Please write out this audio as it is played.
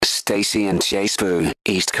Stacey and Jay Spoo,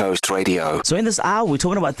 East Coast Radio. So in this hour, we're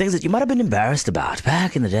talking about things that you might have been embarrassed about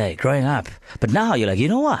back in the day, growing up. But now you're like, you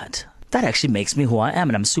know what? That actually makes me who I am,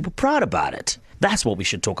 and I'm super proud about it. That's what we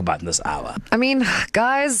should talk about in this hour. I mean,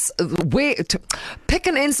 guys, pick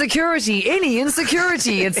an insecurity, any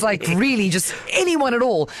insecurity. It's like really just anyone at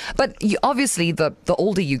all. But obviously, the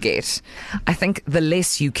older you get, I think the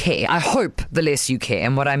less you care. I hope the less you care.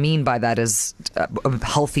 And what I mean by that is a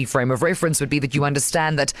healthy frame of reference would be that you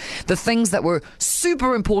understand that the things that were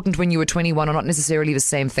super important when you were 21 are not necessarily the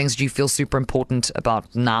same things that you feel super important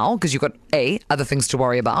about now, because you've got A, other things to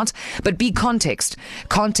worry about, but B, context.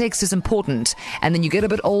 Context is important. And then you get a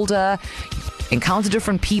bit older, encounter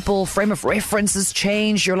different people, frame of references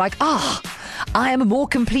change. You're like, I am a more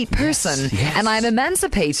complete person. Yes. And I'm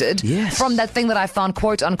emancipated from that thing that I found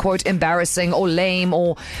quote unquote embarrassing or lame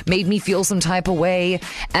or made me feel some type of way.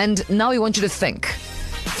 And now we want you to think.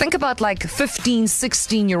 Think about like 15,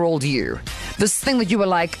 16-year-old you. This thing that you were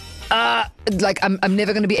like I'm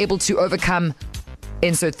never going to be able to overcome.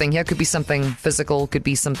 Insert thing here. Could be something physical, could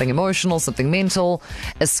be something emotional, something mental,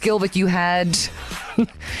 a skill that you had.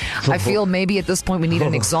 I feel maybe at this point we need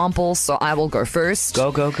an example, so I will go first. Go.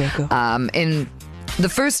 In the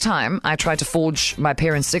first time I tried to forge my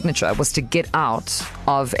parents' signature was to get out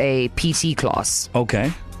of a PT class.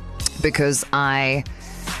 Okay. Because I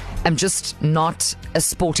am just not a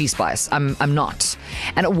sporty spice. I'm not.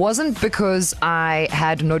 And it wasn't because I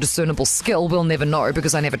had no discernible skill. We'll never know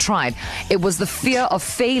because I never tried. It was the fear of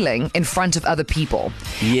failing in front of other people.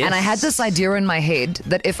 Yes. And I had this idea in my head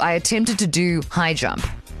that if I attempted to do high jump,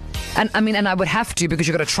 and I would have to because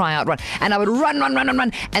you got to try out run. And I would run.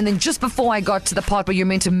 And then just before I got to the part where you're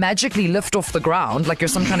meant to magically lift off the ground, like you're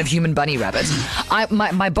some kind of human bunny rabbit,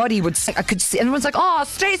 my body would, I could see, everyone's like, oh,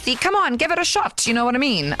 Stacey, come on, give it a shot. You know what I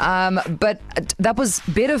mean? But that was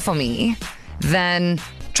better for me than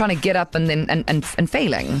trying to get up and then and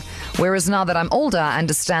failing. Whereas now that I'm older, I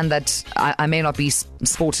understand that I may not be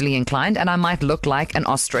sportily inclined and I might look like an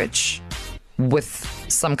ostrich with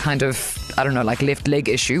some kind of, I don't know, like left leg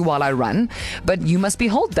issue while I run, but you must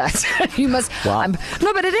behold that. You must. Wow.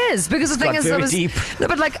 No, but it is because the thing is, very deep. No,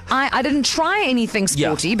 but like I didn't try anything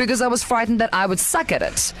sporty because I was frightened that I would suck at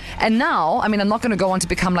it. And now, I mean, I'm not going to go on to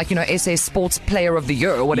become like, SA Sports Player of the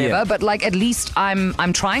Year or whatever, but like at least I'm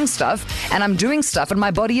trying stuff and I'm doing stuff, and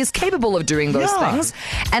my body is capable of doing those things.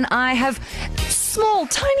 And I have small,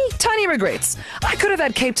 tiny regrets. I could have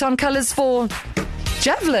had Cape Town colours for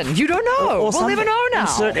javelin. You don't know. We'll never know now.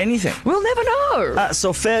 Insert anything. We'll never know.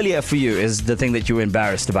 So failure for you is the thing that you were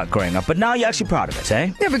embarrassed about growing up, but now you're actually proud of it,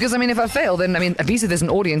 eh? Yeah, because I mean, if I fail, then I mean, at least if there's an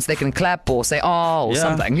audience, they can clap or say, oh, or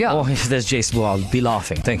something. Yeah. Or if there's Jason, well, I'll be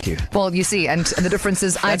laughing. Thank you. Well, you see, and the difference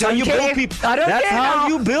is, I That's how don't you care. build people. I don't That's care how now.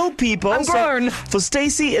 you build people. I'm grown. For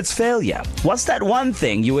Stacey, it's failure. What's that one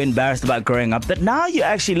thing you were embarrassed about growing up that now you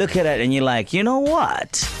actually look at it and you're like, you know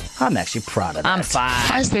what? I'm actually proud of that. I'm fine.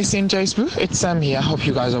 Hi, Stacey and Jay Spoo. It's Sam here. I hope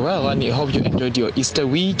you guys are well and I hope you enjoyed your Easter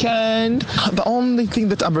weekend. The only thing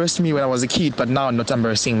that embarrassed me when I was a kid, but now not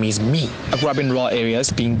embarrassing me, is me. I grew up in rural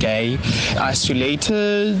areas, being gay,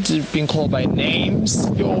 isolated, being called by names.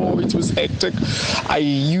 It was hectic. I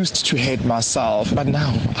used to hate myself, but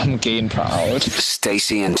now I'm gay and proud.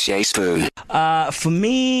 Stacey and Jay Spoo. For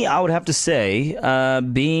me, I would have to say,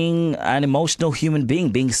 being an emotional human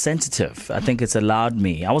being sensitive. I think it's allowed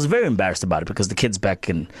me. I was very embarrassed about it because the kids back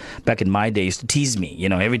in my day used to tease me. You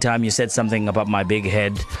know, every time you said something about my big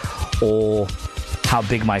head or how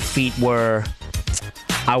big my feet were,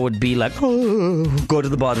 I would be like, oh, go to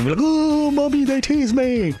the bathroom, be like, oh, mommy, they tease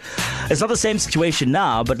me. It's not the same situation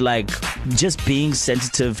now, but like just being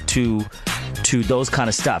sensitive to those kind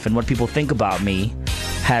of stuff and what people think about me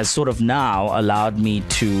has sort of now allowed me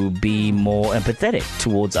to be more empathetic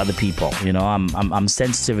towards other people. You know, I'm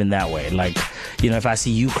sensitive in that way. Like, you know, if I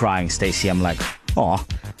see you crying, Stacey, I'm like, oh,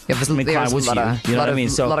 there's you know what I mean?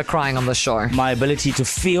 So a lot of crying on the shore. My ability to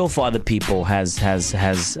feel for other people has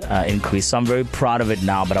increased. So I'm very proud of it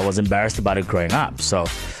now, but I was embarrassed about it growing up. So,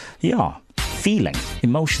 yeah, feeling,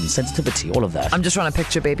 emotion, sensitivity, all of that. I'm just trying to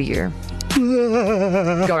picture baby you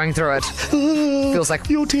going through it. Feels like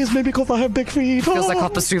your tears made me cough. I have big feet. Feels like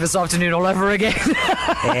half past 2 this afternoon all over again.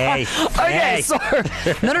 Hey. Okay, so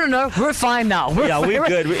no. We're fine now. We're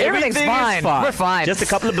good. Everything's fine. We're fine. Just a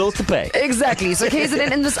couple of bills to pay. Exactly. So,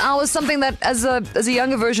 KZN, in this hour, something that as a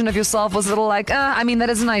younger version of yourself was a little like, I mean, that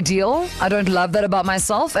isn't ideal. I don't love that about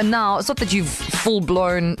myself. And now it's not that you've full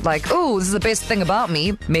blown like, oh, this is the best thing about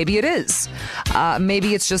me. Maybe it is.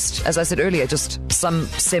 Maybe it's just, as I said earlier, just some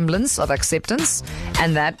semblance of acceptance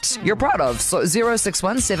and that you're proud of. So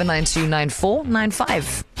 061 792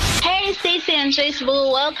 9495. Hey Hi, Stacey and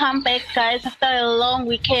Facebook. Welcome back, guys. After a long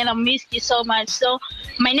weekend, I missed you so much. So,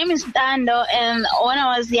 my name is Dando, and when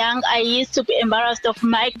I was young, I used to be embarrassed of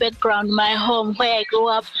my background, my home, where I grew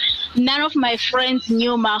up. None of my friends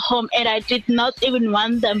knew my home, and I did not even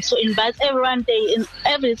want them to invite everyone.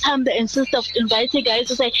 Every time they insist of inviting guys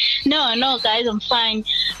to say, no, guys, I'm fine.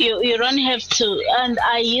 You don't have to. And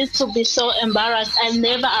I used to be so embarrassed. I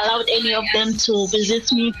never allowed any of them to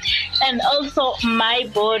visit me. And also my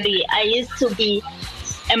body. I used to be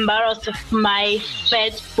embarrassed of my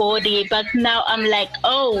fat body, but now I'm like,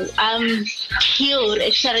 oh, I'm cute.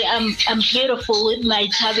 Actually, I'm beautiful with my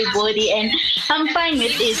chubby body, and I'm fine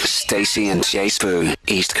with it. Stacey and Jay Spoon,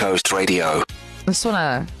 East Coast Radio. I just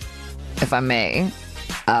wanna, if I may,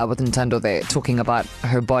 with Nintendo there talking about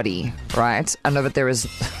her body, right? I know that there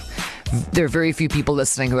are very few people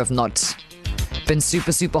listening who have not been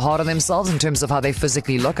super hard on themselves in terms of how they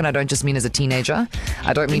physically look, and I don't just mean as a teenager.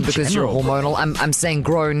 I don't mean because you're hormonal. I'm saying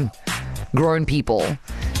grown people.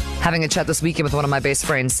 Having a chat this weekend with one of my best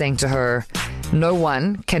friends, saying to her, no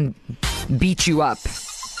one can beat you up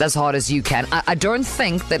as hard as you can. I don't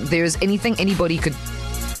think that there's anything anybody could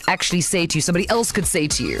actually say to you, somebody else could say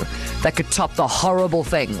to you, that could top the horrible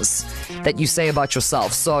things that you say about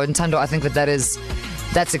yourself. So, Nintendo, I think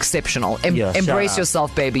that's exceptional. Embrace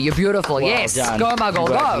yourself, baby. You're beautiful. Well yes. done. Go, Margot.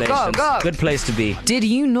 Go. Good place to be. Did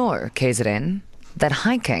you know, KZN, that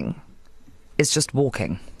hiking is just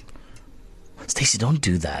walking? Stacey, don't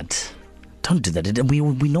do that. Don't do that.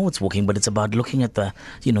 We know it's walking, but it's about looking at the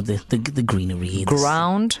greenery.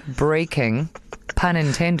 Ground-breaking, pun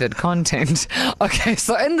intended, content. Okay,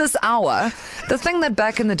 so in this hour, the thing that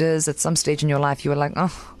back in the days at some stage in your life you were like,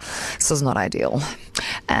 oh, this is not ideal.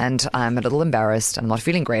 And I'm a little embarrassed. I'm not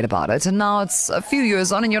feeling great about it. And now it's a few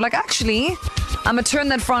years on and you're like, actually, I'm going to turn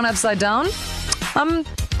that frown upside down. I'm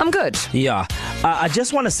good. Yeah. I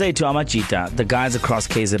just want to say to Amachita, the guys across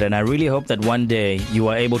KZN, I really hope that one day you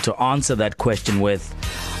are able to answer that question with,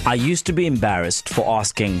 I used to be embarrassed for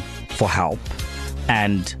asking for help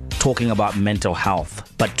and talking about mental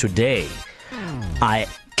health, but today I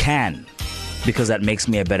can, because that makes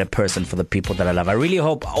me a better person for the people that I love. I really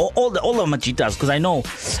hope all the Machitas, because I know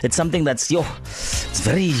it's something that's it's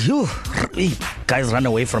very guys run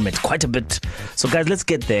away from it quite a bit. So guys, let's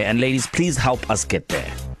get there, and ladies, please help us get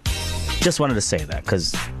there. Just wanted to say that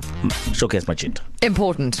because showcase Machita.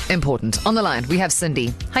 Important. On the line, we have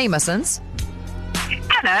Cindy. Hi, my sons.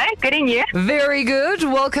 Hello, good in you. Very good.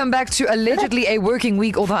 Welcome back to allegedly a working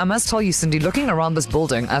week. Although I must tell you, Cindy, looking around this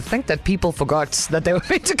building, I think that people forgot that they were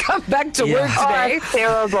meant to come back to work today. Oh,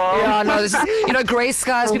 terrible. Yeah, no, this is, grey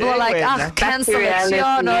skies. People are like, cancel it.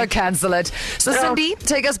 Yeah, no, cancel it. So, Cindy,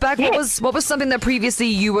 take us back. Yes. What was something that previously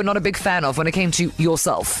you were not a big fan of when it came to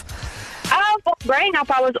yourself? Well, growing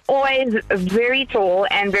up, I was always very tall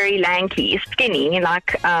and very lanky, skinny. I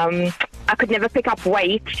could never pick up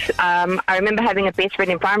weight. I remember having a best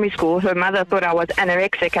friend in primary school. Her mother thought I was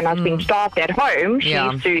anorexic and I was being starved at home. She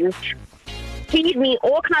used to feed me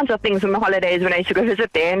all kinds of things on the holidays when I used to go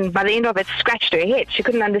visit there. And by the end of it, scratched her head. She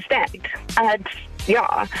couldn't understand. I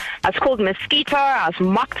was called mosquito. I was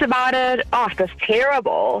mocked about it. Oh, it was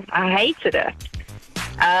terrible. I hated it.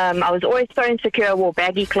 I was always so insecure, wore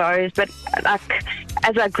baggy clothes, but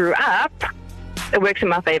as I grew up, it works in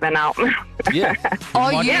my favor now. Yeah.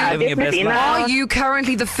 Are you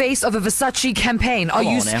currently the face of a Versace campaign?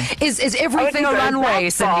 Is everything a runway,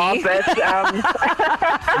 Cindy? Ridge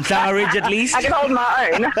at least. I can hold my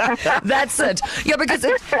own. That's it. Yeah, because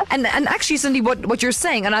and actually, Cindy, what you're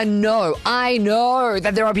saying, and I know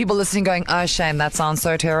that there are people listening going, oh, shame, that sounds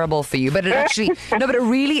so terrible for you. But it actually, but it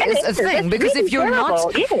really is a thing. Because if you're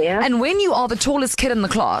not, and when you are the tallest kid in the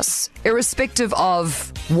class, irrespective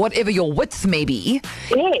of whatever your width may be,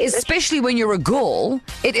 especially when you're a girl,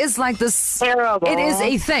 it is like this. Terrible. It is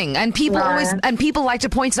a thing, and people like to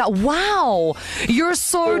point out, wow, you're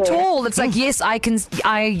so tall. It's like, yes,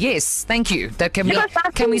 yes, thank you. That can we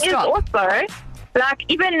stop? Also,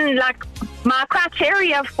 even my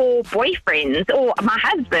criteria for boyfriends or my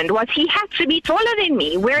husband was he had to be taller than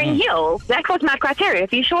me, wearing heels. That was my criteria.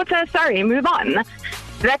 If you're shorter, sorry, move on.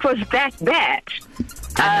 That was that bad.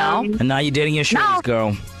 And now you're dating your shorties,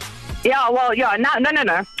 girl. Yeah, well, no.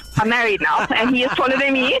 I'm married now, and he is taller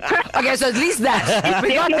than me. Okay, so at least that.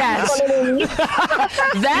 We got that.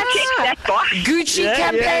 That's Gucci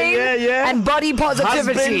campaign and body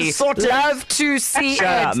positivity. Love to see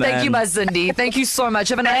it. Thank you, my Cindy. Thank you so much.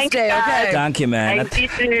 Have a nice day, okay? Thank you, man.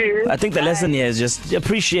 Thank you too. I think the lesson here is just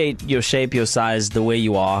appreciate your shape, your size, the way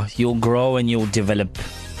you are. You'll grow and you'll develop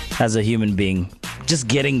as a human being. Just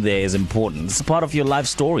getting there is important. It's a part of your life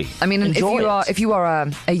story. I mean, Enjoy if you are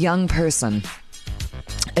a young person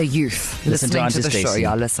a youth Listen to listening Auntie to the show. Stacey.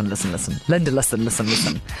 Yeah, listen. Linda,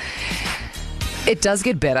 listen. It does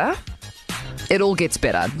get better. It all gets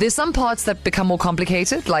better. There's some parts that become more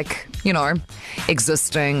complicated, like,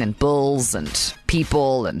 existing and bills and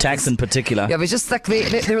people and Tax in particular. Yeah, but it's just like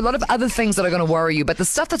there are a lot of other things that are going to worry you. But the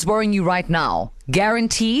stuff that's worrying you right now,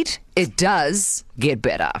 guaranteed, it does get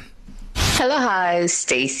better. Hello, hi,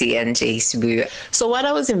 Stacey and Jace. So what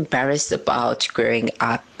I was embarrassed about growing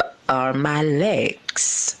up are my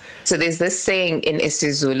legs. So there's this saying in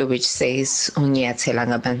isiZulu which says, "Unyathela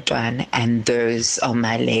ngabantwana," and those are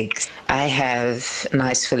my legs. I have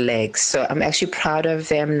nice full legs, so I'm actually proud of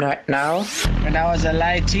them right now. When I was a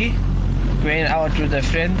lighty, going out with the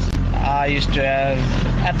friends, I used to have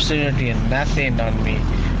absolutely nothing on me.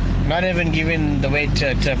 Not even giving the waiter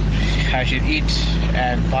a tip. I should eat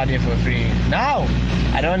and party for free. Now,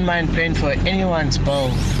 I don't mind paying for anyone's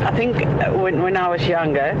bill. I think when I was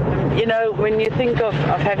younger, when you think of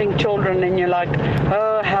having children and you're like,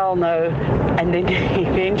 oh, hell no. And then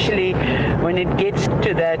eventually, when it gets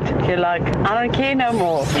to that, you're like, I don't care no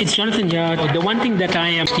more. It's Jonathan here. The one thing that I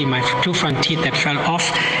am, my 2 front teeth that fell off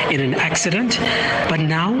in an accident. But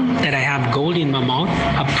now that I have gold in my mouth,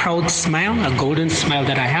 a proud smile, a golden smile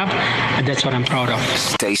that I have, and that's what I'm proud of.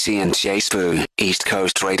 Stacey and Jay Spoo, East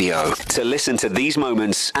Coast Radio. To listen to these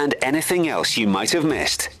moments and anything else you might have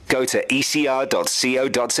missed, go to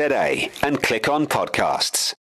ecr.co.za and click on podcasts.